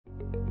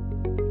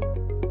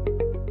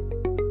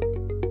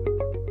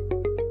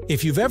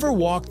If you've ever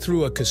walked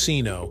through a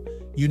casino,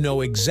 you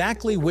know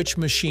exactly which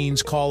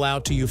machines call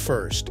out to you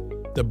first.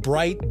 The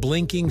bright,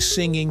 blinking,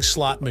 singing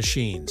slot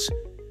machines.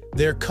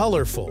 They're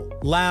colorful,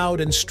 loud,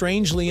 and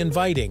strangely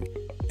inviting,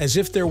 as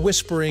if they're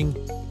whispering,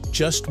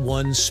 "Just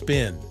one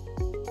spin."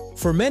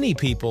 For many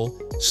people,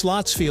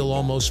 slots feel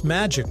almost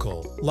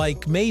magical,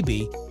 like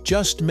maybe,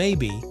 just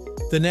maybe,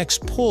 the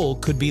next pull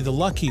could be the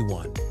lucky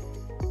one.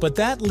 But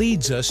that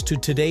leads us to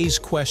today's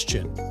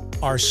question.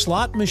 Are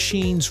slot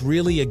machines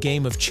really a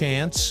game of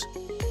chance?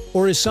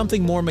 Or is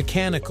something more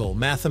mechanical,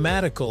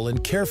 mathematical,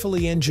 and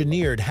carefully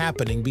engineered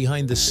happening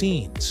behind the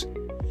scenes?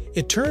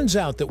 It turns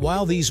out that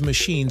while these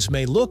machines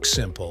may look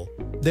simple,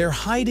 they're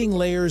hiding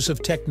layers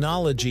of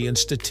technology and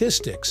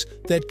statistics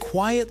that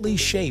quietly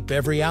shape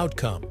every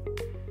outcome.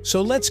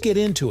 So let's get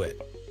into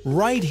it,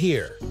 right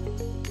here,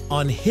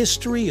 on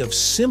History of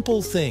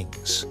Simple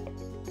Things.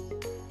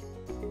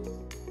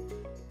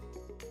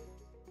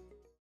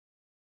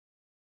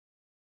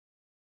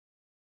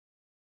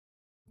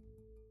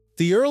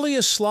 The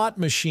earliest slot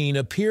machine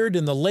appeared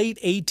in the late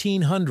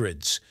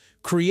 1800s,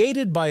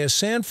 created by a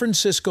San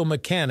Francisco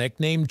mechanic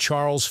named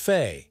Charles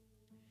Fey.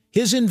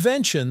 His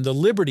invention, the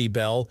Liberty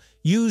Bell,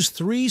 used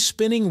 3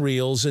 spinning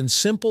reels and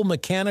simple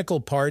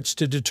mechanical parts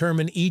to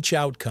determine each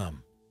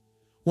outcome.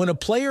 When a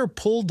player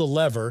pulled the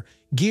lever,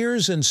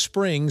 gears and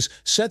springs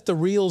set the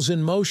reels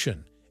in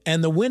motion,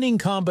 and the winning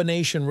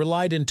combination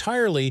relied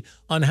entirely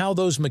on how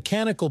those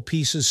mechanical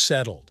pieces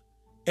settled.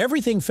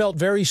 Everything felt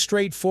very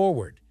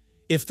straightforward.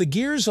 If the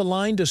gears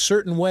aligned a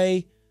certain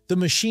way, the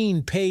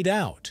machine paid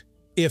out.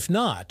 If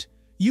not,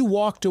 you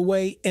walked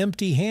away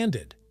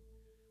empty-handed.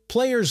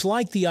 Players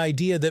liked the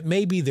idea that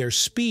maybe their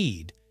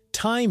speed,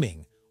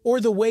 timing,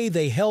 or the way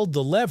they held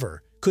the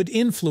lever could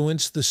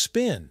influence the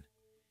spin.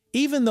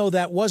 Even though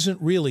that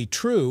wasn't really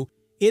true,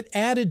 it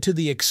added to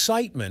the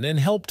excitement and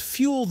helped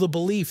fuel the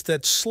belief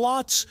that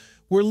slots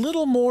were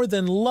little more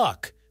than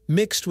luck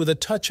mixed with a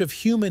touch of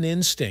human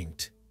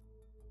instinct.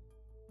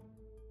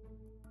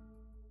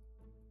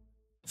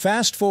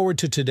 Fast forward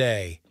to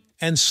today,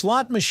 and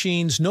slot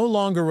machines no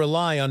longer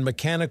rely on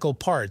mechanical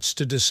parts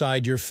to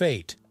decide your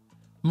fate.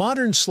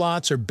 Modern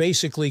slots are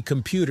basically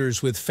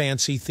computers with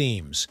fancy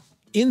themes.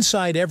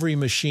 Inside every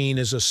machine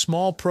is a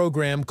small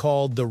program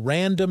called the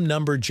Random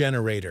Number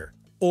Generator,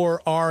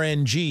 or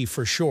RNG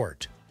for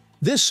short.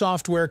 This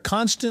software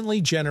constantly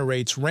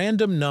generates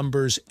random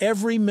numbers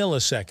every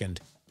millisecond,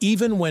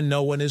 even when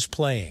no one is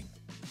playing.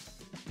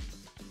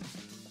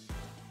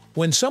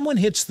 When someone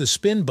hits the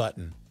spin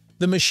button,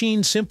 the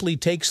machine simply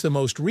takes the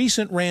most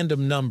recent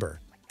random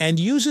number and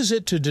uses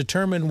it to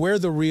determine where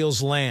the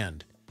reels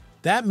land.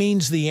 That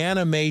means the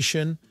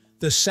animation,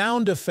 the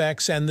sound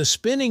effects, and the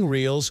spinning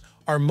reels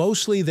are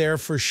mostly there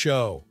for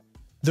show.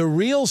 The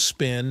reel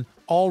spin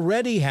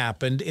already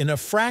happened in a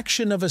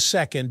fraction of a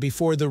second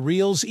before the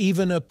reels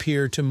even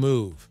appear to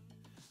move.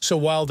 So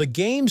while the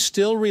game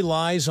still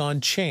relies on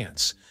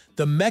chance,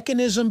 the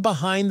mechanism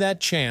behind that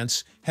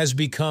chance has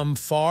become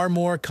far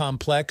more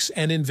complex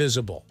and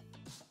invisible.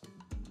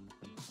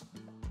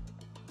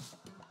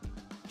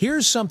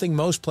 Here's something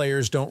most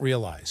players don't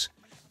realize.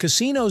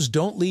 Casinos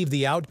don't leave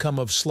the outcome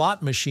of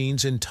slot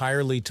machines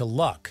entirely to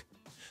luck.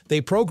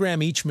 They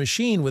program each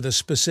machine with a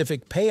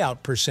specific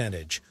payout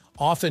percentage,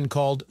 often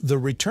called the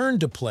return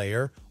to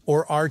player,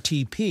 or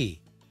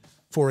RTP.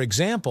 For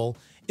example,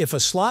 if a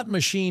slot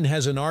machine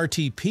has an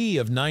RTP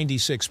of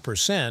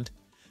 96%,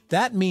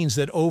 that means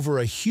that over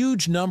a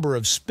huge number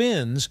of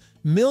spins,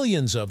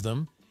 millions of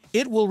them,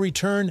 it will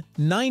return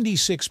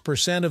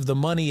 96% of the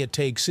money it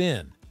takes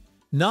in.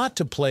 Not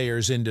to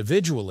players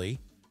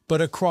individually,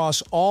 but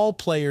across all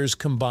players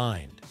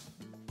combined.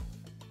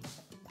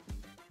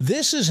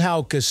 This is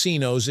how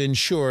casinos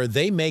ensure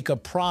they make a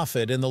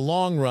profit in the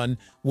long run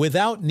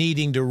without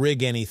needing to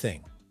rig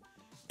anything.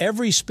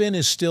 Every spin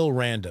is still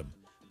random,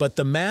 but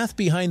the math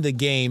behind the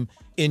game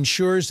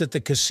ensures that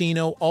the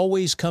casino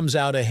always comes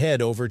out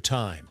ahead over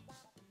time.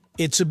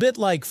 It's a bit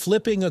like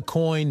flipping a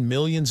coin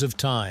millions of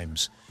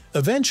times.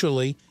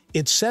 Eventually,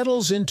 it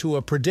settles into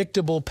a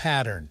predictable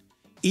pattern,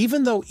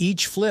 even though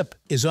each flip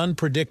is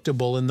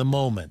unpredictable in the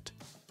moment.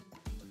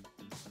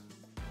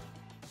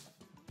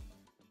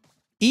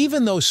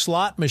 Even though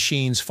slot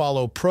machines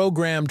follow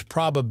programmed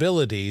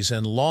probabilities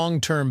and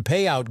long-term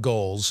payout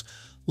goals,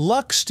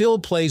 luck still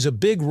plays a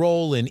big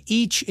role in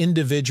each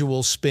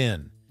individual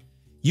spin.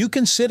 You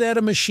can sit at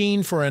a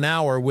machine for an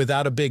hour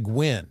without a big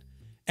win,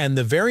 and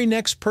the very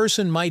next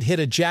person might hit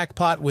a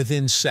jackpot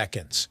within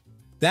seconds.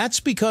 That's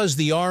because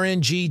the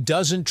RNG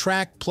doesn't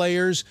track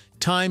players,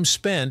 time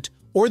spent,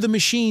 or the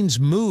machine's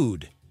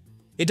mood.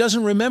 It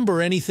doesn't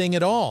remember anything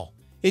at all.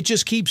 It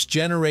just keeps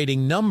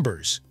generating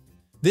numbers.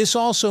 This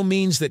also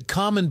means that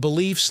common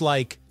beliefs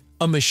like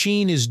a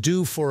machine is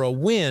due for a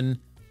win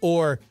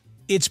or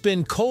it's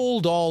been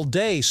cold all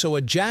day so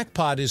a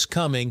jackpot is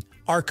coming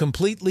are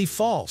completely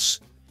false.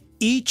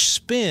 Each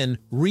spin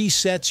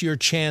resets your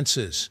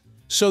chances.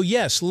 So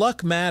yes,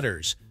 luck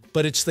matters,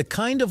 but it's the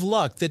kind of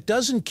luck that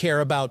doesn't care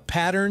about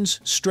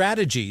patterns,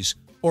 strategies,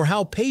 or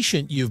how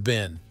patient you've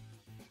been.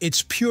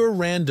 It's pure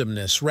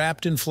randomness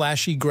wrapped in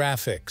flashy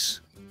graphics.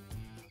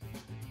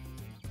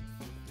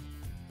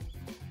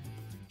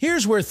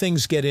 Here's where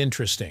things get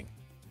interesting.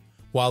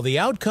 While the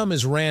outcome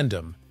is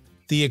random,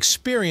 the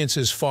experience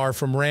is far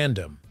from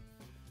random.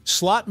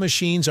 Slot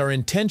machines are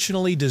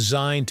intentionally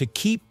designed to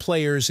keep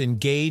players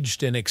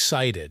engaged and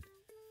excited.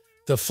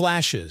 The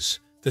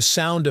flashes, the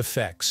sound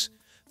effects,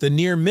 the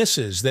near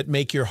misses that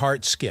make your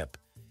heart skip,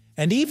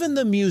 and even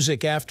the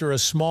music after a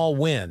small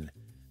win,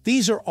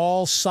 these are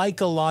all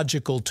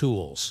psychological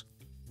tools.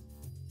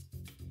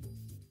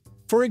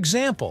 For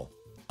example,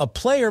 a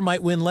player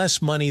might win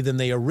less money than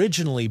they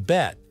originally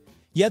bet,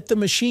 yet the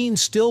machine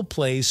still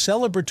plays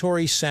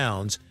celebratory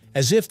sounds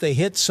as if they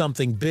hit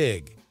something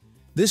big.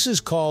 This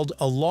is called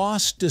a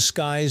loss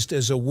disguised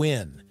as a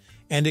win,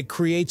 and it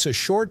creates a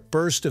short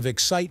burst of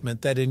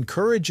excitement that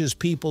encourages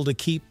people to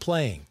keep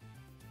playing.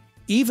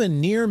 Even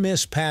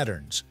near-miss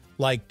patterns,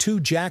 like two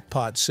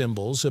jackpot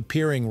symbols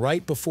appearing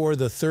right before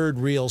the third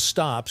reel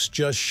stops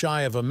just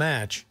shy of a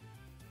match,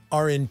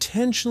 are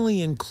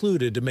intentionally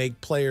included to make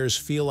players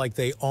feel like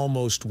they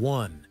almost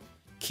won,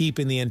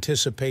 keeping the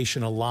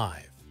anticipation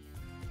alive.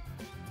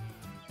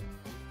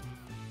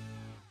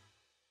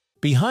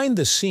 Behind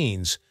the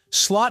scenes,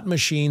 slot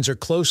machines are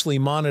closely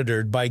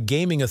monitored by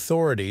gaming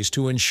authorities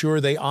to ensure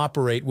they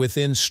operate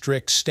within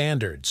strict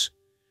standards.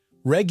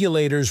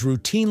 Regulators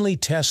routinely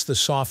test the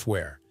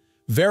software,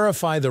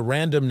 verify the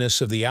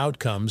randomness of the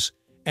outcomes,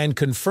 and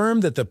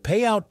confirm that the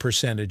payout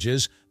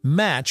percentages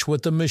match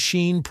what the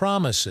machine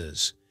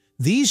promises.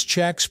 These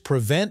checks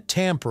prevent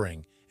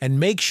tampering and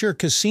make sure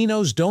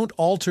casinos don't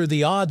alter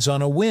the odds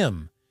on a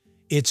whim.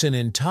 It's an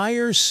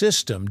entire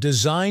system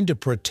designed to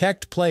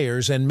protect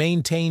players and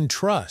maintain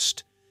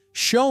trust,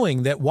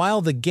 showing that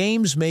while the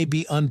games may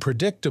be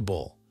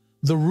unpredictable,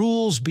 the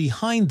rules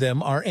behind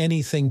them are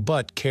anything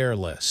but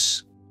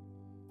careless.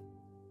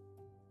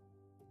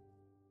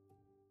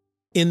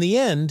 In the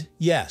end,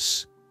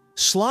 yes,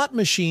 slot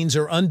machines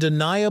are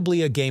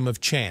undeniably a game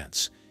of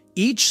chance.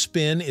 Each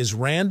spin is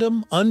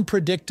random,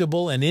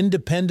 unpredictable, and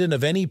independent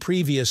of any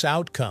previous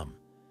outcome.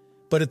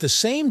 But at the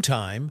same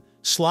time,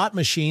 slot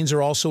machines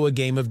are also a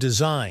game of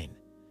design.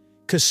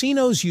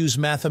 Casinos use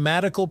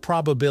mathematical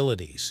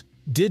probabilities,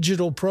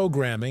 digital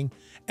programming,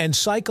 and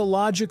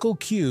psychological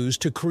cues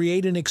to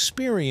create an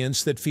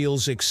experience that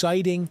feels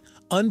exciting,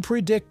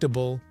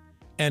 unpredictable,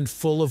 and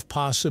full of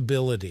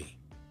possibility.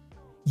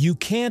 You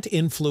can't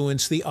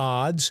influence the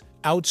odds,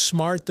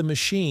 outsmart the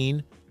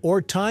machine,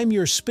 or time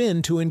your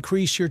spin to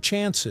increase your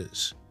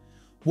chances.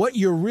 What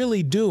you're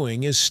really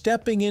doing is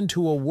stepping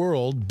into a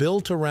world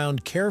built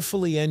around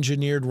carefully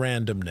engineered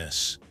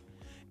randomness.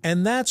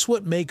 And that's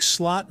what makes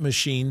slot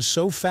machines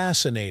so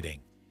fascinating.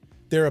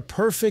 They're a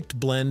perfect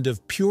blend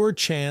of pure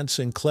chance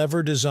and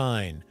clever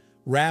design,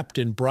 wrapped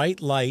in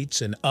bright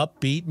lights and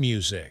upbeat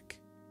music.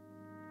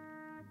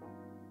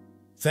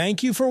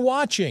 Thank you for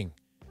watching.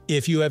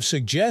 If you have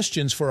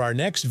suggestions for our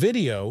next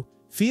video,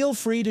 feel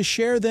free to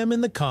share them in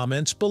the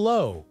comments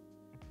below.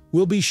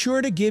 We'll be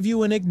sure to give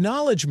you an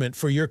acknowledgement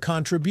for your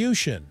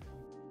contribution.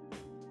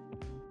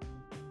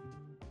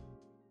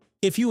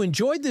 If you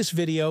enjoyed this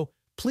video,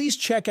 please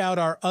check out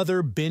our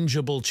other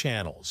bingeable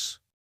channels.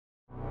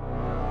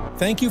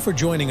 Thank you for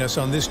joining us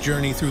on this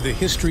journey through the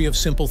history of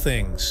simple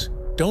things.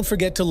 Don't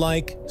forget to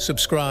like,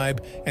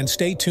 subscribe, and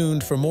stay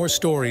tuned for more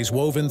stories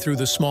woven through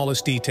the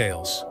smallest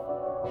details.